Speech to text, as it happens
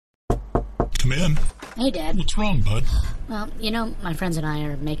come in. Hey, Dad. What's wrong, bud? Well, my friends and I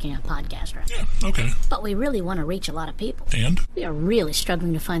are making a podcast, right? Yeah, okay. But we really want to reach a lot of people. And? We are really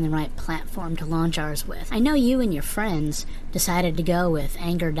struggling to find the right platform to launch ours with. I know you and your friends decided to go with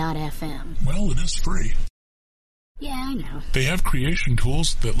Anchor.fm. Well, it is free. Yeah, I know. They have creation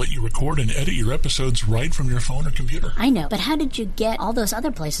tools that let you record and edit your episodes right from your phone or computer. I know, but how did you get all those other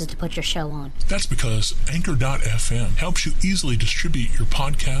places to put your show on? That's because Anchor.fm helps you easily distribute your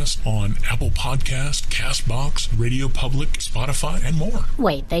podcast on Apple Podcast, CastBox, Radio Public, Spotify, and more.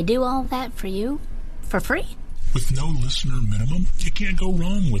 Wait, they do all that for you? For free? With no listener minimum, you can't go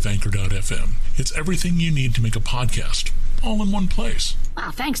wrong with Anchor.fm. It's everything you need to make a podcast, all in one place. Wow,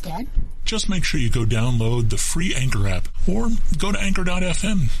 thanks, Dad. Just make sure you go download the free Anchor app or go to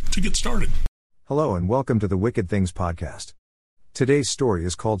Anchor.fm to get started. Hello and welcome to the Wicked Things podcast. Today's story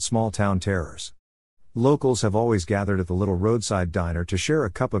is called Small Town Terrors. Locals have always gathered at the little roadside diner to share a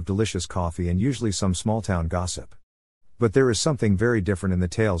cup of delicious coffee and usually some small town gossip. But there is something very different in the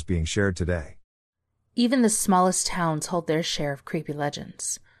tales being shared today. Even the smallest towns hold their share of creepy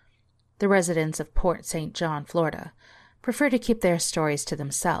legends. The residents of Port St. John, Florida, prefer to keep their stories to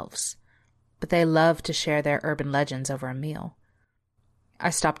themselves, but they love to share their urban legends over a meal. I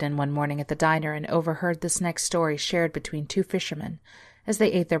stopped in one morning at the diner and overheard this next story shared between two fishermen as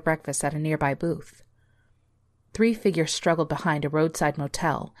they ate their breakfast at a nearby booth. 3 figures struggled behind a roadside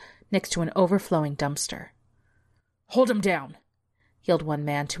motel next to an overflowing dumpster. "Hold him down!" yelled one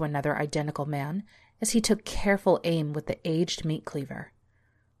man to another identical man as he took careful aim with the aged meat cleaver.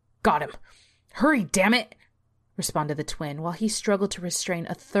 "Got him! Hurry, damn it!" responded the twin, while he struggled to restrain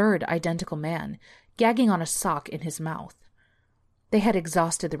a third identical man, gagging on a sock in his mouth. They had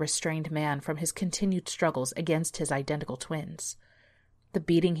exhausted the restrained man from his continued struggles against his identical twins. The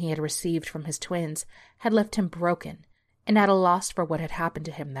beating he had received from his twins had left him broken and at a loss for what had happened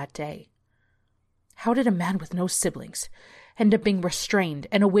to him that day. How did a man with no siblings end up being restrained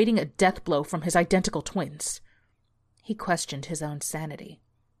and awaiting a death blow from his identical twins? He questioned his own sanity.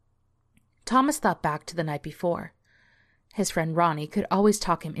 Thomas thought back to the night before. His friend Ronnie could always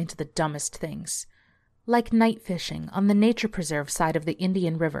talk him into the dumbest things, like night fishing on the nature preserve side of the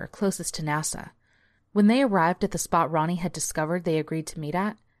Indian River closest to NASA. When they arrived at the spot Ronnie had discovered they agreed to meet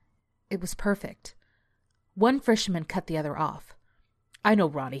at, it was perfect. One fisherman cut the other off. "I know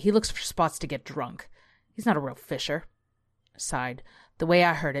Ronnie. He looks for spots to get drunk. He's not a real fisher." Sighed. "The way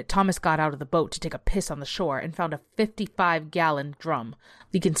I heard it, Thomas got out of the boat to take a piss on the shore and found a 55-gallon drum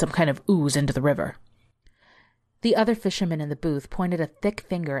leaking some kind of ooze into the river." The other fisherman in the booth pointed a thick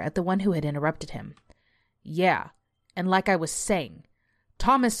finger at the one who had interrupted him. "Yeah, and like I was saying,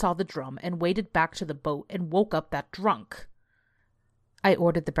 Thomas saw the drum and waded back to the boat and woke up that drunk." I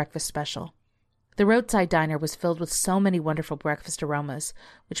ordered the breakfast special. The roadside diner was filled with so many wonderful breakfast aromas,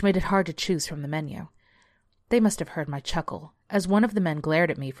 which made it hard to choose from the menu. They must have heard my chuckle, as one of the men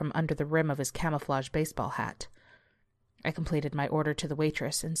glared at me from under the rim of his camouflage baseball hat. I completed my order to the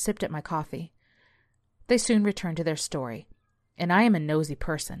waitress and sipped at my coffee. They soon returned to their story, and I am a nosy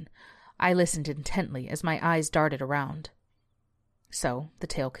person. I listened intently as my eyes darted around. So the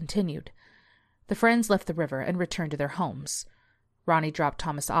tale continued. The friends left the river and returned to their homes. Ronnie dropped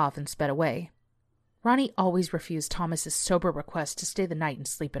Thomas off and sped away. Ronnie always refused Thomas's sober request to stay the night and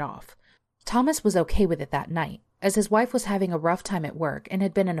sleep it off. Thomas was okay with it that night, as his wife was having a rough time at work and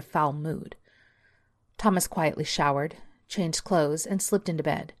had been in a foul mood. Thomas quietly showered, changed clothes, and slipped into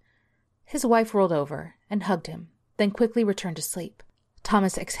bed. His wife rolled over and hugged him, then quickly returned to sleep.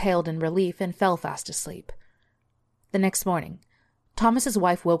 Thomas exhaled in relief and fell fast asleep. The next morning, Thomas's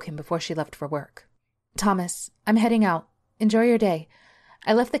wife woke him before she left for work. "Thomas, I'm heading out. Enjoy your day.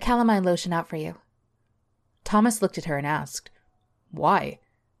 I left the calamine lotion out for you." Thomas looked at her and asked, "Why?"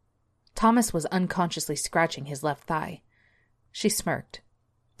 Thomas was unconsciously scratching his left thigh. She smirked.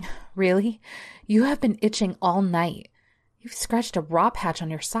 "Really? You have been itching all night. You've scratched a raw patch on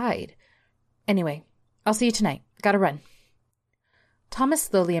your side. Anyway, I'll see you tonight. Gotta run." Thomas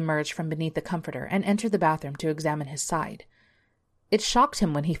slowly emerged from beneath the comforter and entered the bathroom to examine his side. It shocked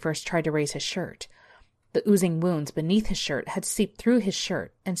him when he first tried to raise his shirt. The oozing wounds beneath his shirt had seeped through his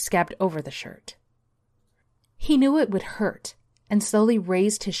shirt and scabbed over the shirt. He knew it would hurt, and slowly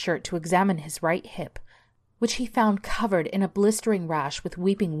raised his shirt to examine his right hip, which he found covered in a blistering rash with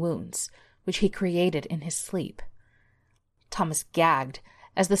weeping wounds, which he created in his sleep. Thomas gagged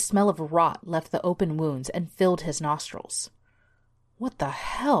as the smell of rot left the open wounds and filled his nostrils. What the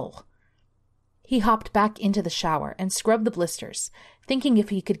hell? He hopped back into the shower and scrubbed the blisters, thinking if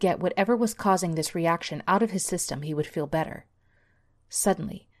he could get whatever was causing this reaction out of his system he would feel better.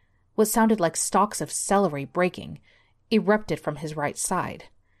 Suddenly, what sounded like stalks of celery breaking erupted from his right side.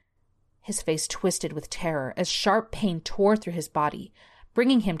 His face twisted with terror as sharp pain tore through his body,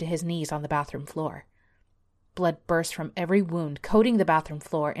 bringing him to his knees on the bathroom floor. Blood burst from every wound, coating the bathroom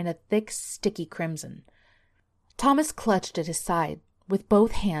floor in a thick, sticky crimson. Thomas clutched at his side with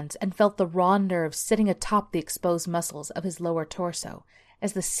both hands and felt the raw nerves sitting atop the exposed muscles of his lower torso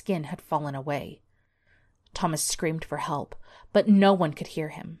as the skin had fallen away. Thomas screamed for help, but no one could hear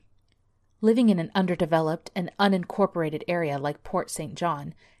him. Living in an underdeveloped and unincorporated area like Port St.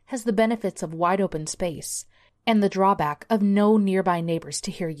 John has the benefits of wide open space and the drawback of no nearby neighbors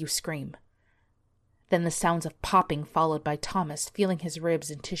to hear you scream. Then the sounds of popping followed by Thomas feeling his ribs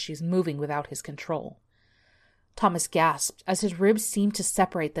and tissues moving without his control. Thomas gasped as his ribs seemed to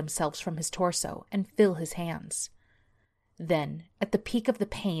separate themselves from his torso and fill his hands. Then, at the peak of the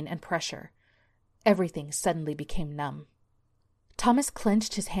pain and pressure, everything suddenly became numb. Thomas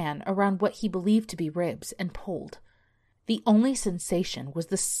clenched his hand around what he believed to be ribs and pulled. The only sensation was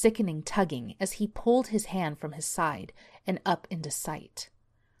the sickening tugging as he pulled his hand from his side and up into sight.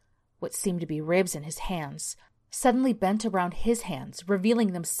 What seemed to be ribs in his hands suddenly bent around his hands,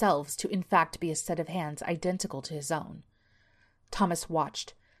 revealing themselves to in fact be a set of hands identical to his own. Thomas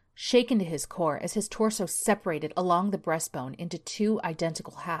watched, shaken to his core as his torso separated along the breastbone into two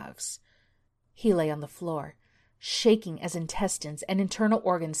identical halves. He lay on the floor, shaking as intestines and internal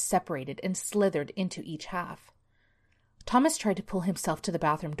organs separated and slithered into each half. Thomas tried to pull himself to the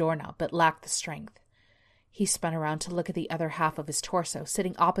bathroom doorknob, but lacked the strength. He spun around to look at the other half of his torso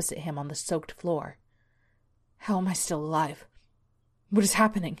sitting opposite him on the soaked floor. How am I still alive? What is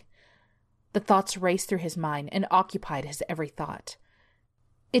happening? The thoughts raced through his mind and occupied his every thought.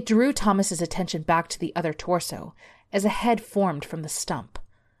 It drew Thomas's attention back to the other torso as a head formed from the stump.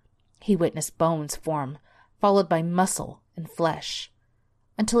 He witnessed bones form, followed by muscle and flesh,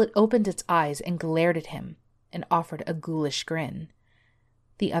 until it opened its eyes and glared at him and offered a ghoulish grin.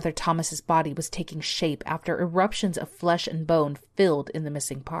 The other Thomas's body was taking shape after eruptions of flesh and bone filled in the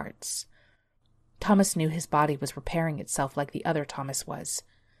missing parts. Thomas knew his body was repairing itself like the other Thomas was.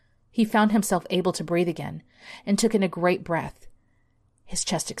 He found himself able to breathe again and took in a great breath. His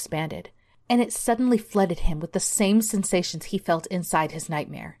chest expanded, and it suddenly flooded him with the same sensations he felt inside his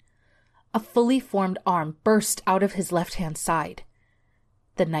nightmare. A fully formed arm burst out of his left-hand side.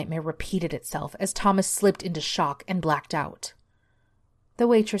 The nightmare repeated itself as Thomas slipped into shock and blacked out. The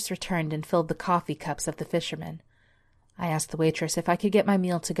waitress returned and filled the coffee cups of the fisherman. I asked the waitress if I could get my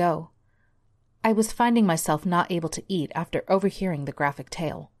meal to go. I was finding myself not able to eat after overhearing the graphic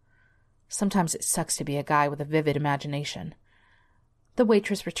tale. Sometimes it sucks to be a guy with a vivid imagination. The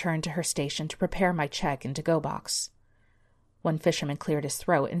waitress returned to her station to prepare my check and to-go box. One fisherman cleared his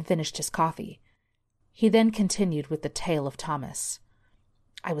throat and finished his coffee. He then continued with the tale of Thomas.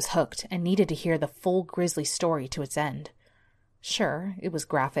 I was hooked and needed to hear the full grisly story to its end. Sure, it was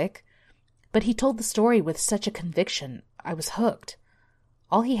graphic, but he told the story with such a conviction I was hooked.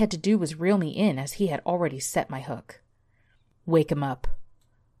 All he had to do was reel me in as he had already set my hook. Wake him up.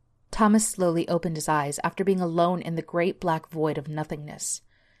 Thomas slowly opened his eyes after being alone in the great black void of nothingness.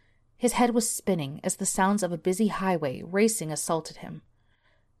 His head was spinning as the sounds of a busy highway racing assaulted him.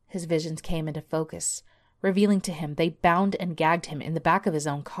 His visions came into focus, revealing to him they bound and gagged him in the back of his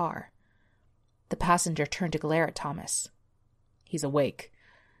own car. The passenger turned to glare at Thomas. He's awake.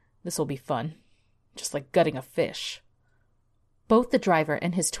 This will be fun. Just like gutting a fish. Both the driver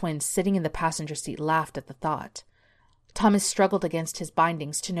and his twin sitting in the passenger seat laughed at the thought. Thomas struggled against his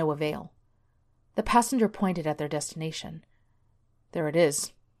bindings to no avail. The passenger pointed at their destination. There it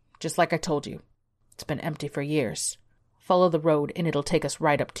is, just like I told you. It's been empty for years. Follow the road and it'll take us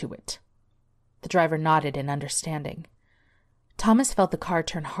right up to it. The driver nodded in understanding. Thomas felt the car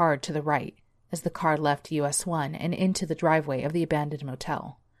turn hard to the right as the car left US 1 and into the driveway of the abandoned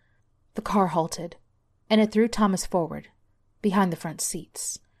motel. The car halted, and it threw Thomas forward, behind the front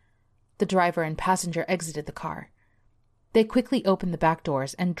seats. The driver and passenger exited the car. They quickly opened the back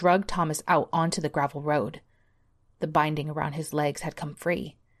doors and dragged Thomas out onto the gravel road. The binding around his legs had come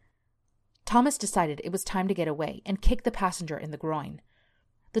free. Thomas decided it was time to get away and kicked the passenger in the groin.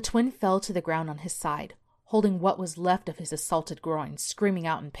 The twin fell to the ground on his side, holding what was left of his assaulted groin, screaming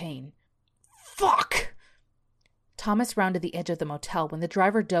out in pain. Fuck! Thomas rounded the edge of the motel when the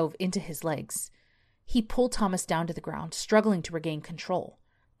driver dove into his legs. He pulled Thomas down to the ground, struggling to regain control.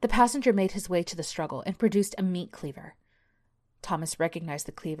 The passenger made his way to the struggle and produced a meat cleaver. Thomas recognized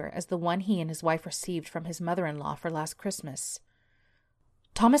the cleaver as the one he and his wife received from his mother-in-law for last Christmas.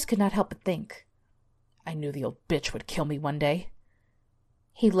 Thomas could not help but think, I knew the old bitch would kill me one day.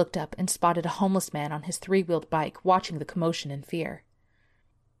 He looked up and spotted a homeless man on his three-wheeled bike watching the commotion in fear.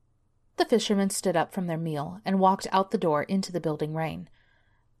 The fishermen stood up from their meal and walked out the door into the building rain.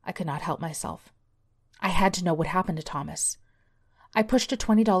 I could not help myself. I had to know what happened to Thomas. I pushed a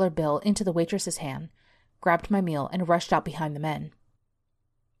 $20 bill into the waitress's hand, grabbed my meal, and rushed out behind the men.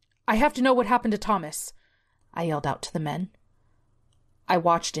 "I have to know what happened to Thomas," I yelled out to the men. I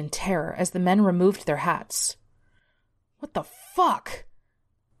watched in terror as the men removed their hats. "What the fuck?"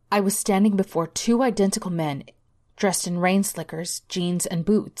 I was standing before two identical men dressed in rain slickers, jeans, and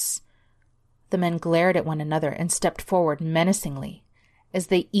boots. The men glared at one another and stepped forward menacingly as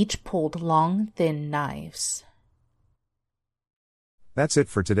they each pulled long, thin knives. That's it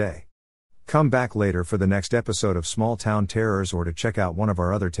for today. Come back later for the next episode of Small Town Terrors or to check out one of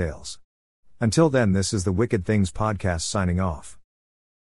our other tales. Until then, this is the Wicked Things Podcast signing off.